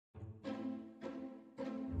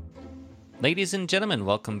Ladies and gentlemen,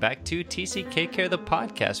 welcome back to TCK Care, the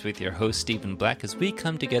podcast with your host, Stephen Black, as we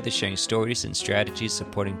come together sharing stories and strategies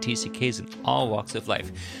supporting TCKs in all walks of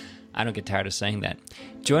life. I don't get tired of saying that.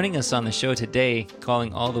 Joining us on the show today,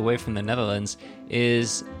 calling all the way from the Netherlands,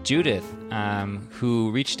 is Judith, who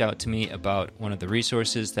reached out to me about one of the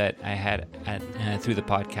resources that I had through the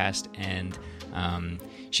podcast, and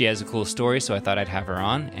she has a cool story, so I thought I'd have her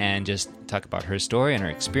on and just talk about her story and her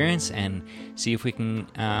experience and see if we can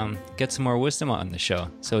get some more wisdom on the show.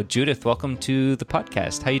 So Judith, welcome to the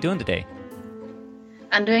podcast. How you doing today?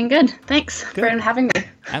 I'm doing good. Thanks for having me.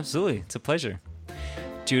 Absolutely. It's a pleasure.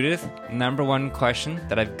 Judith, number one question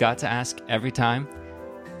that I've got to ask every time,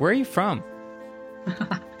 where are you from?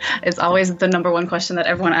 It's always the number one question that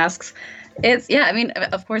everyone asks.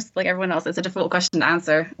 Of course, like everyone else, it's a difficult question to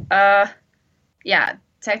answer.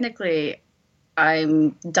 Technically,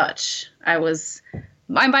 I'm Dutch. I'm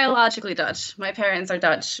biologically Dutch. My parents are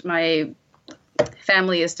Dutch. My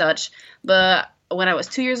family is Dutch. But when I was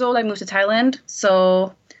 2 years old, I moved to Thailand.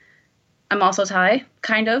 So I'm also Thai,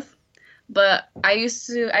 kind of. But I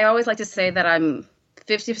always like to say that I'm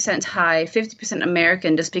 50% Thai, 50%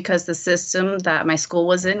 American, just because the system that my school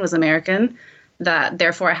was in was American, that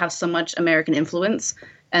therefore I have so much American influence.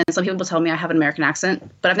 And some people tell me I have an American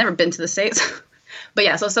accent, but I've never been to the States. But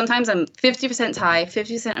yeah, so sometimes I'm 50% Thai,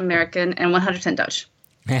 50% American, and 100% Dutch.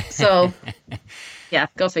 So yeah,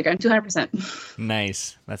 go figure. I'm 200%.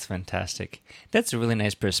 Nice. That's fantastic. That's a really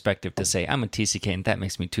nice perspective to say, I'm a TCK and that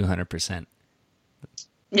makes me 200%.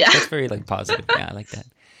 Yeah. That's very positive. Yeah, I like that.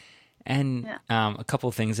 And a couple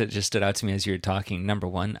of things that just stood out to me as you were talking. Number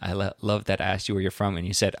one, I love that I asked you where you're from, and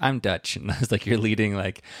you said, I'm Dutch. And I was like, you're leading,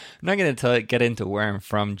 I'm not going to get into where I'm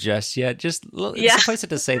from just yet. Just suffice it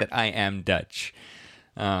to say that I am Dutch.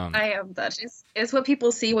 I am Dutch. It's what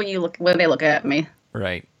people see when they look at me.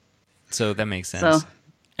 Right. So that makes sense.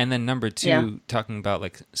 And then number two, talking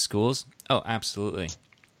about schools. Oh, absolutely.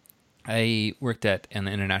 I worked at an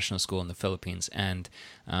international school in the Philippines, and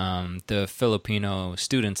the Filipino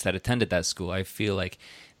students that attended that school, I feel like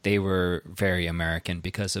they were very American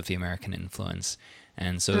because of the American influence.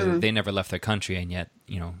 And so they never left their country, and yet,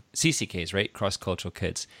 CCKs, right? Cross-cultural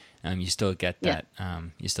kids, you still get that.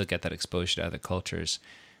 You still get that exposure to other cultures.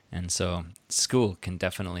 And so school can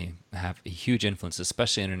definitely have a huge influence,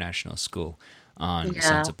 especially international school, on a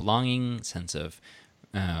sense of belonging, sense of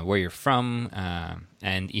where you're from,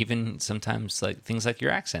 and even sometimes things like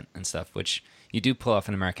your accent and stuff, which you do pull off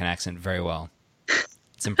an American accent very well.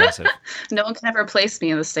 It's impressive. No one can ever place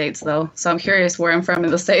me in the States, though, so I'm curious where I'm from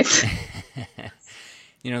in the States.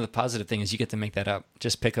 The positive thing is you get to make that up.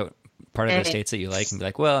 Just pick a part of the States that you like and be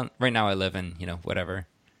like, well, right now I live in, whatever.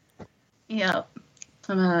 Yeah,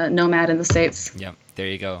 I'm a nomad in the States. Yep, there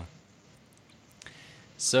you go.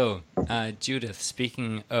 So, Judith,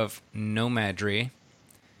 speaking of nomadry,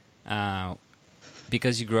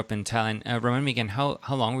 because you grew up in Thailand, remind me again, how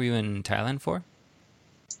long were you in Thailand for?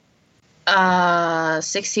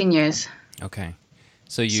 16 years. Okay.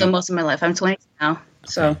 So most of my life. I'm 20 now.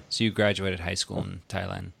 Okay. So you graduated high school in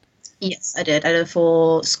Thailand? Yes, I did. I did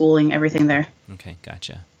full schooling, everything there. Okay,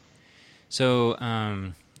 gotcha. So,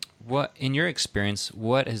 what, in your experience,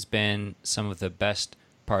 what has been some of the best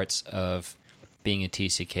parts of being a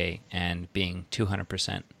TCK and being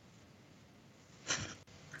 200%?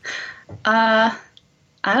 I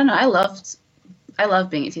don't know. I love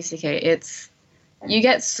being a TCK. You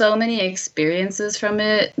get so many experiences from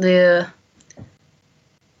it.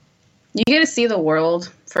 You get to see the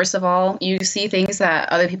world, first of all. You see things that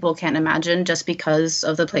other people can't imagine just because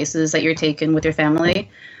of the places that you're taken with your family.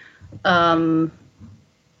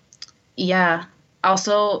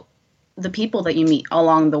 Also, the people that you meet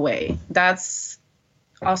along the way. That's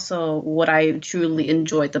also what I truly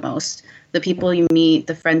enjoyed the most. The people you meet,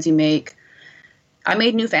 the friends you make. I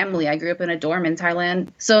made new family. I grew up in a dorm in Thailand.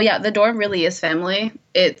 So yeah, the dorm really is family.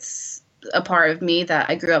 It's a part of me that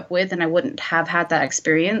I grew up with, and I wouldn't have had that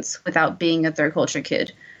experience without being a third culture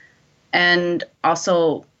kid. And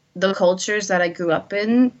also the cultures that I grew up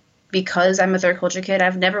in, because I'm a third culture kid,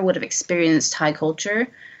 I've never would have experienced Thai culture.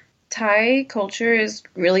 Thai culture is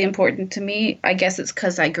really important to me. I guess it's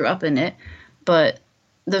because I grew up in it. But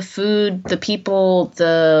the food, the people,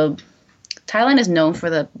 Thailand is known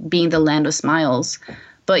for being the land of smiles.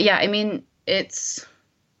 But yeah, it's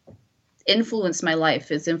influenced my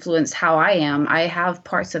life. It's influenced how I am. I have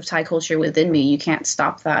parts of Thai culture within me. You can't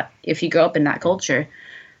stop that if you grow up in that culture.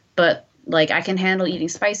 But I can handle eating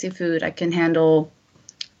spicy food. I can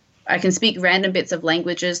speak random bits of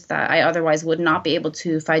languages that I otherwise would not be able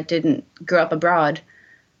to if I didn't grow up abroad.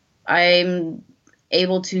 I'm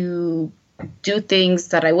able to do things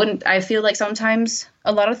that I wouldn't. I feel like sometimes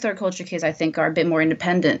a lot of third culture kids, I think, are a bit more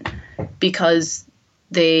independent because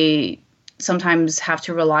they sometimes have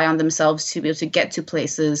to rely on themselves to be able to get to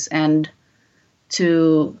places and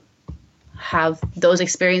to have those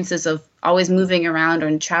experiences of always moving around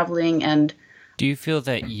and traveling. And do you feel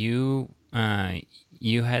that you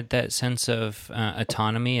had that sense of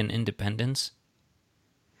autonomy and independence?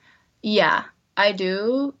 yeah, I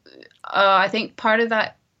do. I think part of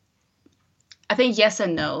that, I think yes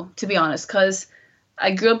and no, to be honest, because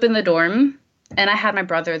I grew up in the dorm and I had my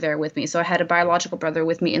brother there with me. So I had a biological brother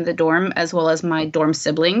with me in the dorm as well as my dorm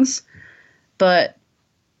siblings. But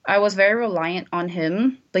I was very reliant on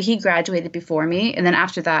him, but he graduated before me. And then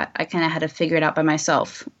after that, I kind of had to figure it out by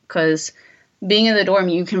myself because being in the dorm,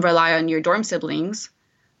 you can rely on your dorm siblings.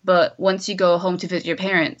 But once you go home to visit your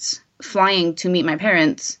parents, flying to meet my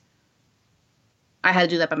parents, I had to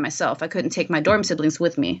do that by myself. I couldn't take my dorm siblings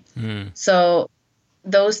with me. So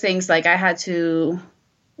those things, like I had to,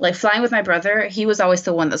 like flying with my brother, he was always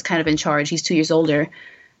the one that's kind of in charge. He's 2 years older.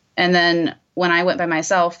 And then when I went by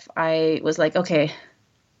myself, I was like, okay,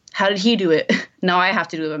 how did he do it? Now I have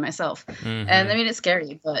to do it by myself. And I mean, it's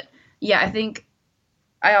scary, but yeah, I think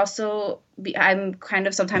I'm kind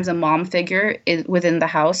of sometimes a mom figure within the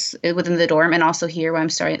house, within the dorm, and also here when I'm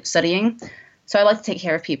studying. So I like to take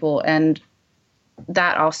care of people. And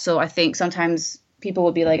that also, I think sometimes people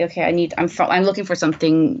would be like, okay, I'm looking for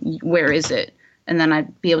something. Where is it? And then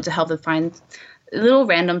I'd be able to help them find little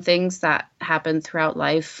random things that happen throughout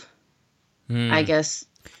life. I guess.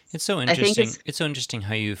 It's so interesting. It's so interesting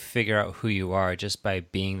how you figure out who you are just by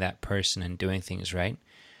being that person and doing things, right?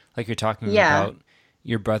 Like you're talking about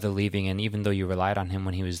your brother leaving, and even though you relied on him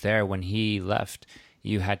when he was there, when he left,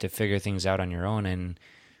 you had to figure things out on your own. And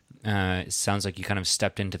it sounds like you kind of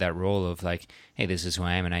stepped into that role of like, hey, this is who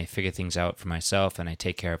I am, and I figure things out for myself, and I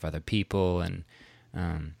take care of other people. And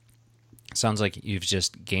sounds like you've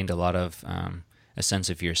just gained a lot of a sense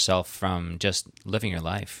of yourself from just living your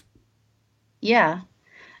life. Yeah.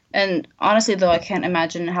 And honestly, though, I can't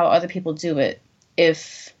imagine how other people do it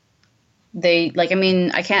if they, like, I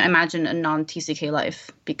mean, I can't imagine a non-TCK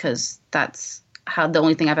life because that's the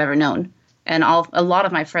only thing I've ever known. And a lot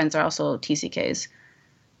of my friends are also TCKs.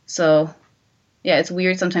 So, yeah, it's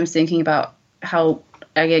weird sometimes thinking about how,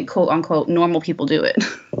 again, quote unquote, normal people do it.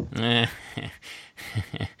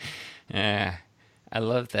 I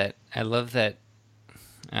love that. I love that,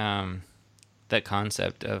 that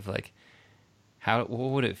concept of like, what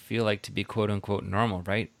would it feel like to be quote unquote normal,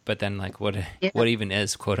 right? But then like what even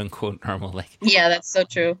is quote unquote normal? Like, yeah, that's so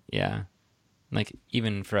true. Yeah. Like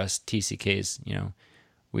even for us TCKs, you know,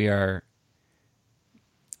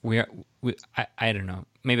 I don't know,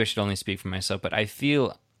 maybe I should only speak for myself, but I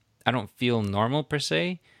don't feel normal per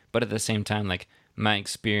se, but at the same time, like my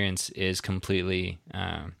experience is completely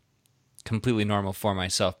normal for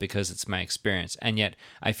myself because it's my experience. And yet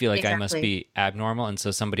I feel like exactly. I must be abnormal, and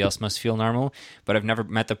so somebody else must feel normal, but I've never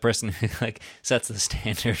met the person who like sets the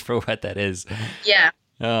standard for what that is. Yeah.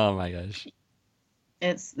 Oh my gosh.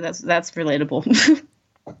 That's relatable.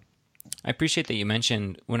 I appreciate that you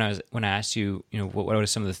mentioned when I asked you, you know, what are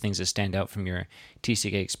some of the things that stand out from your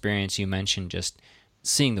TCK experience, you mentioned just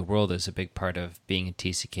seeing the world as a big part of being a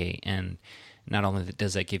TCK. And not only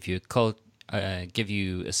does that give you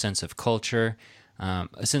a sense of culture,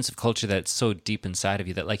 that's so deep inside of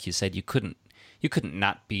you that, like you said, you couldn't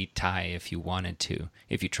not be Thai if you wanted to,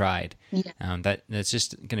 if you tried. Yeah. That's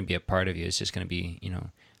just going to be a part of you. It's just going to be, you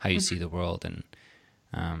know, how you see the world and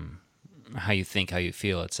how you think, how you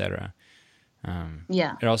feel, etc.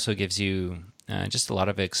 Yeah. It also gives you just a lot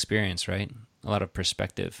of experience, right? A lot of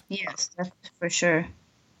perspective. Yes, that's for sure.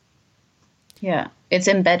 Yeah, it's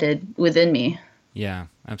embedded within me. Yeah,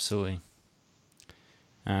 absolutely.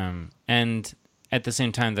 And at the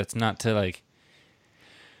same time, that's not to like,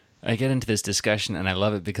 I get into this discussion and I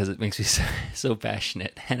love it because it makes me so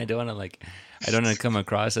passionate, and I don't want to come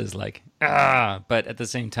across as like, but at the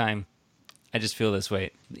same time, I just feel this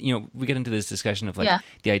way. You know, we get into this discussion of like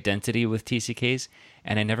the identity with TCKs,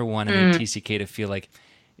 and I never want any TCK to feel like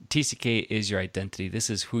TCK is your identity. This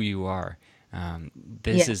is who you are.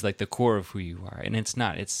 This is like the core of who you are, and it's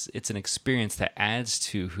not. It's an experience that adds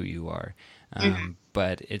to who you are,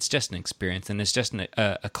 but it's just an experience, and it's just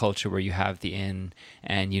a culture where you have the in,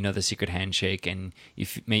 and you know the secret handshake, and you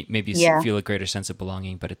maybe feel a greater sense of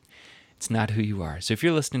belonging, but it's not who you are. So if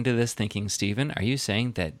you're listening to this thinking, Stephen, are you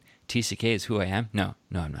saying that TCK is who I am? No,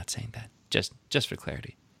 I'm not saying that. Just for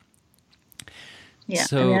clarity. Yeah,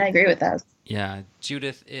 so, I mean, I agree with that. Yeah,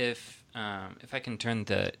 Judith, if I can turn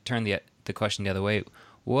the question the other way,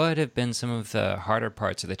 what have been some of the harder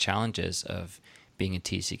parts or the challenges of being a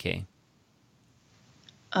TCK?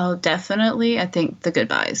 Oh, definitely. I think the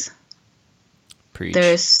goodbyes. Preach.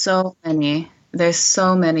 There's so many. There's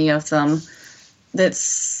so many of them.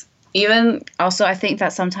 That's even also, I think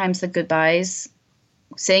that sometimes the goodbyes,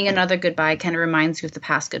 saying another goodbye kind of reminds you of the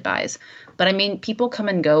past goodbyes. But I mean, people come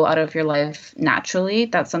and go out of your life naturally.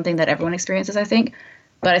 That's something that everyone experiences, I think.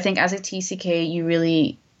 But I think as a TCK, you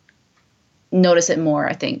really notice it more,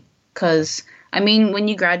 I think. Because, I mean, when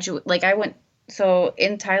you graduate, like so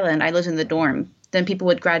in Thailand, I lived in the dorm. Then people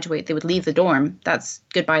would graduate, they would leave the dorm. That's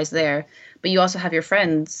goodbyes there. But you also have your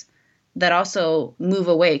friends that also move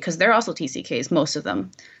away because they're also TCKs, most of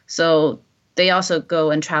them. So they also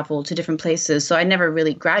go and travel to different places. So I never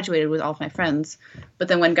really graduated with all of my friends. But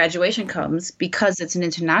then when graduation comes, because it's an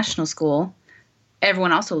international school,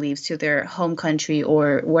 everyone also leaves to their home country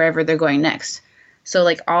or wherever they're going next. So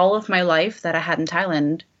like all of my life that I had in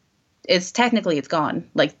Thailand, it's gone.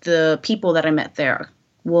 Like the people that I met there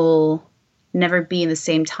will never be in the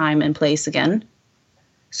same time and place again.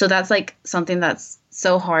 So that's like something that's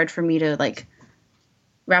so hard for me to like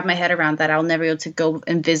wrap my head around, that I'll never be able to go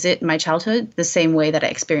and visit my childhood the same way that I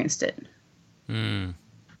experienced it. Mm.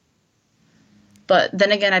 But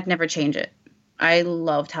then again, I'd never change it. I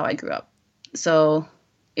loved how I grew up. So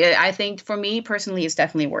yeah, I think for me personally, it's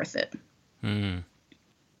definitely worth it. Mm.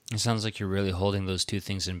 It sounds like you're really holding those two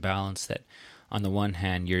things in balance, that on the one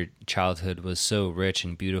hand, your childhood was so rich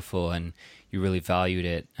and beautiful and you really valued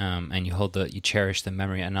it, and you cherish the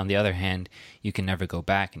memory. And on the other hand, you can never go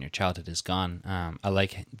back and your childhood is gone. I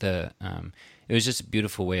like it was just a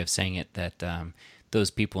beautiful way of saying it, that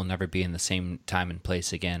those people will never be in the same time and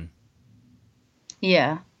place again.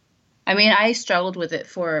 Yeah. I mean, I struggled with it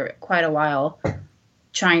for quite a while,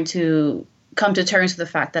 trying to come to terms with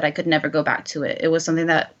the fact that I could never go back to it. It was something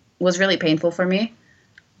that was really painful for me,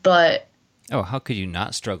 but... Oh, how could you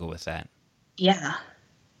not struggle with that? Yeah.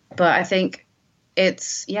 But I think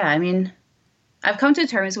I mean, I've come to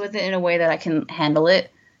terms with it in a way that I can handle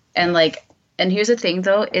it. And here's the thing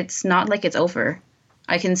though, it's not like it's over.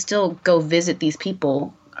 I can still go visit these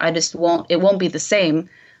people. It won't be the same,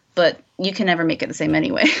 but you can never make it the same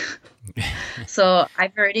anyway. So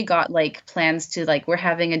I've already got like plans to like, we're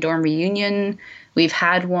having a dorm reunion. We've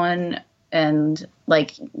had one, and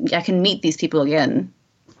like I can meet these people again.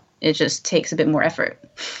 It just takes a bit more effort.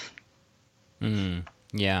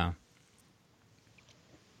 Yeah.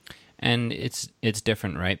 And it's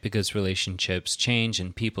different, right? Because relationships change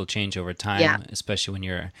and people change over time, especially when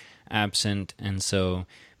you're absent. And so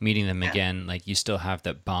meeting them again, like you still have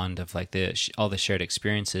that bond of like all the shared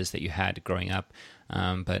experiences that you had growing up.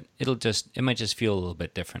 But it might just feel a little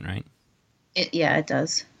bit different, right? It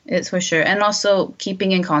does. It's for sure. And also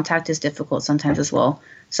keeping in contact is difficult sometimes as well.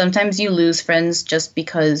 Sometimes you lose friends just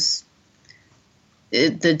because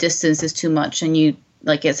the distance is too much, and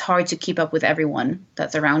it's hard to keep up with everyone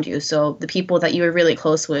that's around you. So the people that you were really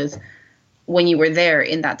close with when you were there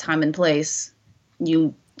in that time and place,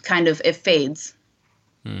 it fades.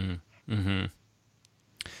 Mm-hmm.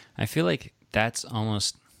 I feel like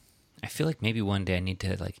maybe one day I need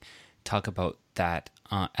to like talk about that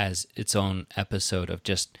as its own episode of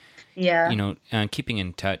just, keeping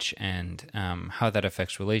in touch and how that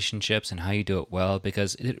affects relationships and how you do it well,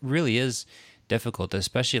 because it really is difficult,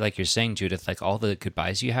 especially like you're saying, Judith, like all the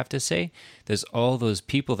goodbyes you have to say. There's all those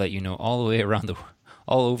people that you know all the way around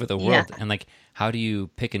all over the world, and like how do you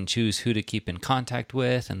pick and choose who to keep in contact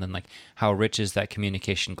with, and then like how rich is that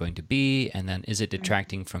communication going to be, and then is it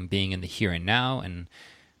detracting from being in the here and now? And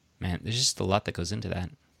man, there's just a lot that goes into that.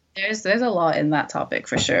 There's a lot in that topic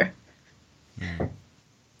for sure.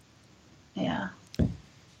 Yeah.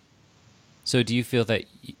 So do you feel that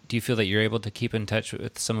you're able to keep in touch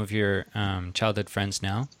with some of your childhood friends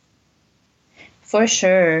now? For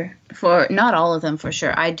sure. For not all of them, for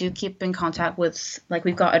sure. I do keep in contact with, like,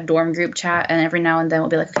 we've got a dorm group chat, and every now and then we'll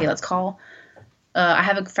be like, okay, let's call. I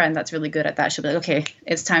have a friend that's really good at that. She'll be like, okay,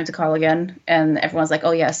 it's time to call again. And everyone's like,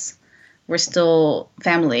 oh, yes, we're still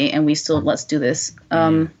family, and let's do this.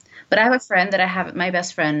 But I have a friend my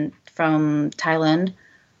best friend from Thailand.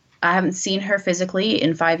 I haven't seen her physically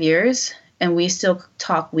in 5 years, and we still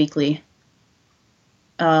talk weekly.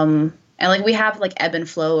 And like we have like ebb and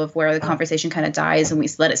flow of where the conversation kind of dies and we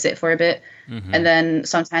let it sit for a bit. And then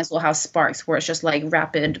sometimes we'll have sparks where it's just like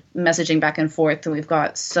rapid messaging back and forth, and we've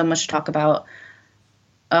got so much to talk about.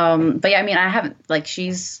 But yeah, I mean, I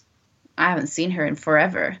haven't seen her in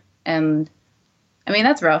forever. And I mean,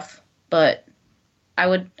 that's rough, but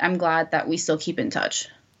I'm glad that we still keep in touch.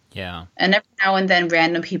 Yeah. And every now and then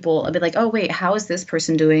random people will be like, oh wait, how is this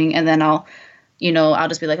person doing? And then I'll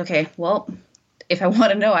just be like, okay, well, if I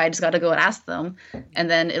want to know, I just got to go and ask them, and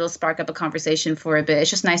then it'll spark up a conversation for a bit. It's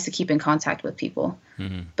just nice to keep in contact with people.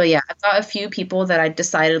 Mm-hmm. But yeah, I've got a few people that I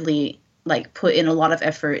decidedly like put in a lot of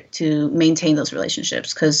effort to maintain those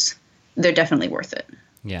relationships because they're definitely worth it.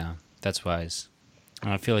 Yeah, that's wise.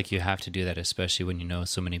 I feel like you have to do that, especially when you know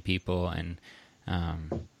so many people, and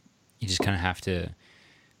you just kind of have to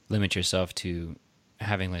limit yourself to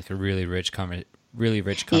having like a really rich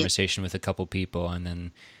conversation with a couple people, and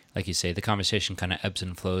then, like you say, the conversation kind of ebbs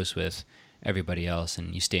and flows with everybody else,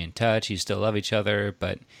 and you stay in touch. You still love each other,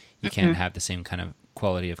 but you can't have the same kind of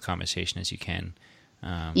quality of conversation as you can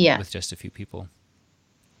with just a few people.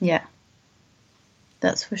 Yeah,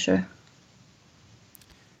 that's for sure.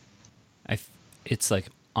 It's like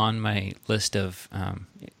on my list of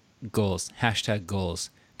goals, #goals,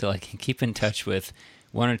 to like keep in touch with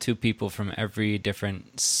one or two people from every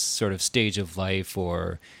different sort of stage of life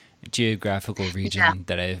or geographical region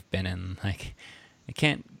that I've been in. Like, I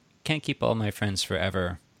can't keep all my friends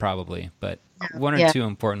forever, probably, but one or two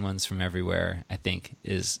important ones from everywhere, I think,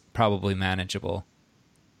 is probably manageable.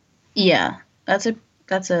 Yeah, that's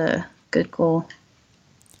a good goal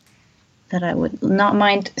that I would not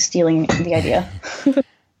mind stealing the idea.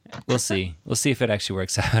 We'll see. We'll see if it actually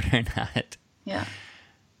works out or not. Yeah.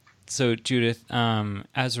 So, Judith,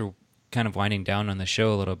 as we're kind of winding down on the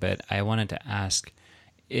show a little bit, I wanted to ask,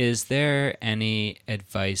 is there any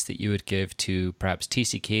advice that you would give to perhaps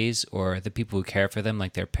TCKs or the people who care for them,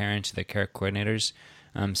 like their parents, their care coordinators?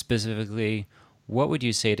 Specifically, what would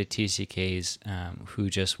you say to TCKs who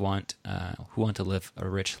just want to live a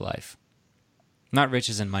rich life? Not rich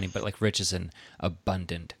as in money, but like rich as in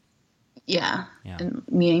abundant. Yeah. And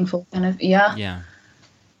meaningful kind of. Yeah. Yeah.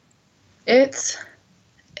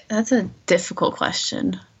 That's a difficult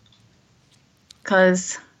question.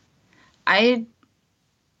 Because I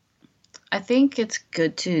think it's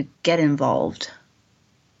good to get involved.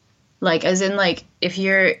 Like, as in, like, if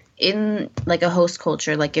you're in, like, a host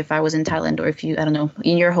culture, like if I was in Thailand, or if you, I don't know,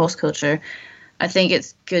 in your host culture, I think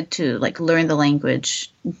it's good to, like, learn the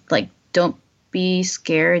language. Like, don't be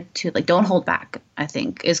scared to, like, don't hold back, I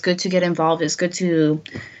think. It's good to get involved. It's good to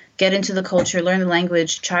get into the culture, learn the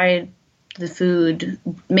language, try the food,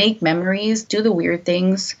 make memories, do the weird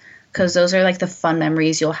things, because those are, like, the fun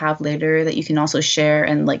memories you'll have later that you can also share,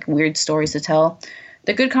 and, like, weird stories to tell.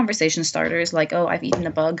 They're good conversation starters, like, oh, I've eaten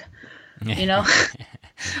a bug, you know?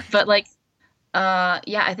 But, like,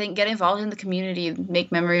 I think get involved in the community,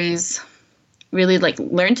 make memories, really, like,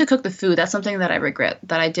 learn to cook the food. That's something that I regret,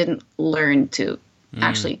 that I didn't learn to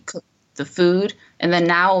actually cook the food. And then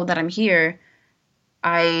now that I'm here,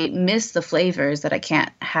 I miss the flavors that I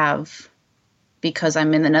can't have because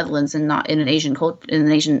I'm in the Netherlands and not in an Asian culture.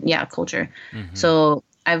 Mm-hmm. So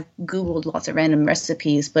I've Googled lots of random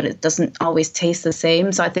recipes, but it doesn't always taste the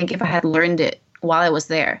same. So I think if I had learned it while I was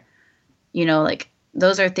there, you know, like,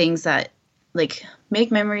 those are things that, like, make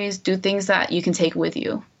memories, do things that you can take with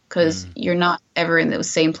you, because you're not ever in the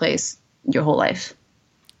same place your whole life.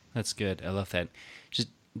 That's good. I love that. Just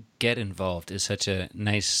get involved is such a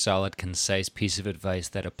nice, solid, concise piece of advice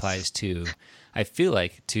that applies to, I feel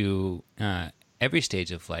like, to every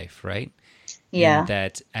stage of life, right? Yeah. And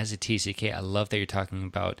that as a TCK, I love that you're talking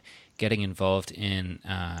about getting involved in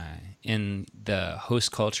the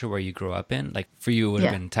host culture where you grow up in. Like, for you, it would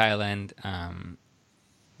have been Thailand.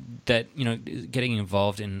 That, you know, getting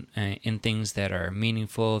involved in things that are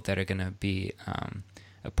meaningful, that are going to be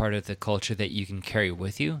a part of the culture that you can carry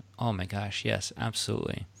with you. Oh my gosh, yes,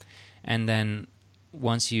 absolutely. And then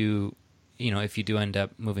once you know, if you do end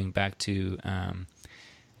up moving back to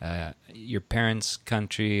your parents'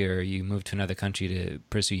 country, or you move to another country to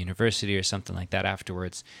pursue university or something like that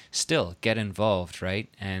afterwards, still get involved, right?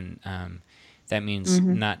 And that means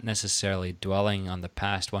not necessarily dwelling on the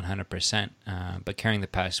past 100%, but carrying the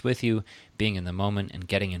past with you, being in the moment, and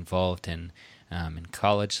getting involved in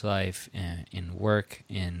college life, in work,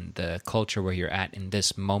 in the culture where you're at in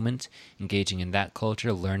this moment, engaging in that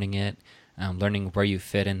culture, learning it, learning where you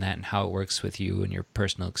fit in that and how it works with you and your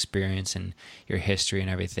personal experience and your history and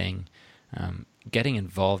everything. Getting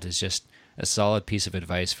involved is just a solid piece of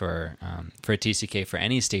advice for a TCK for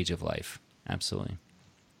any stage of life. Absolutely.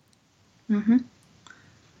 Mm-hmm.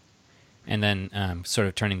 And then sort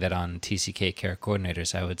of turning that on TCK care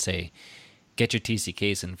coordinators, I would say get your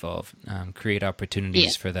TCKs involved, create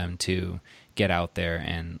opportunities for them to get out there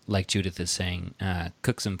and, like Judith is saying,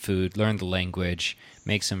 cook some food, learn the language,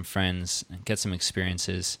 make some friends, get some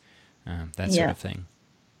experiences, that sort of thing.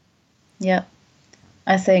 Yeah.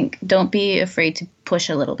 I think don't be afraid to push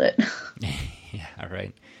a little bit. Yeah,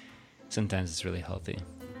 right. Sometimes it's really healthy,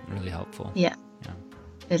 really helpful. Yeah.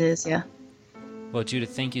 It is, yeah. Well,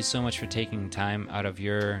 Judith, thank you so much for taking time out of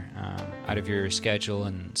your schedule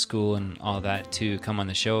and school and all that to come on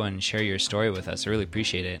the show and share your story with us. I really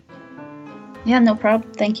appreciate it. Yeah, no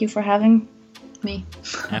problem. Thank you for having me.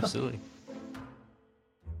 Absolutely.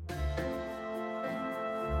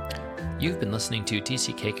 You've been listening to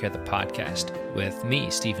TCK Care, the podcast, with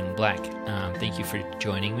me, Stephen Black. Thank you for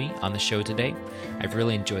joining me on the show today. I've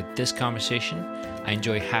really enjoyed this conversation. I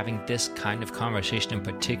enjoy having this kind of conversation in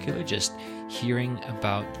particular, just hearing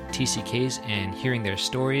about TCKs and hearing their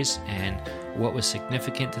stories and what was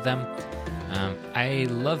significant to them. I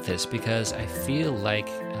love this because I feel like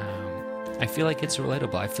it's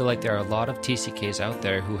relatable. I feel like there are a lot of TCKs out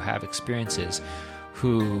there who have experiences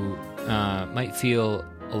who might feel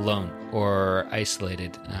alone or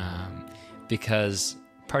isolated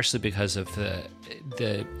partially because of the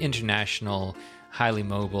international, highly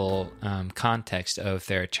mobile context of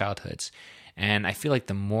their childhoods. And I feel like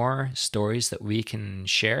the more stories that we can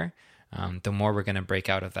share, the more we're going to break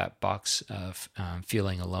out of that box of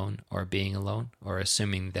feeling alone or being alone or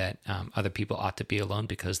assuming that other people ought to be alone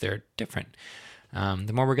because they're different.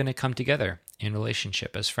 The more we're going to come together in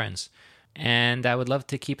relationship as friends. And I would love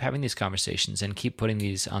to keep having these conversations and keep putting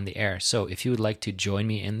these on the air. So if you would like to join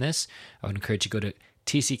me in this, I would encourage you to go to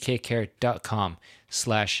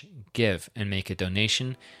tckcare.com/give and make a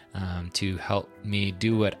donation to help me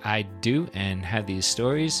do what I do and have these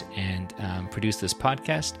stories and produce this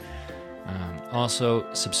podcast. Also,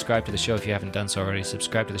 subscribe to the show if you haven't done so already.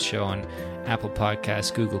 Subscribe to the show on Apple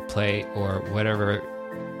Podcasts, Google Play, or whatever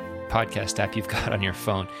podcast app you've got on your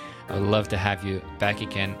phone. I would love to have you back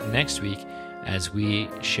again next week as we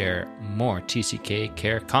share more TCK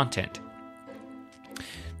Care content.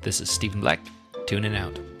 This is Stephen Black, tuning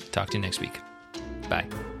out. Talk to you next week. Bye.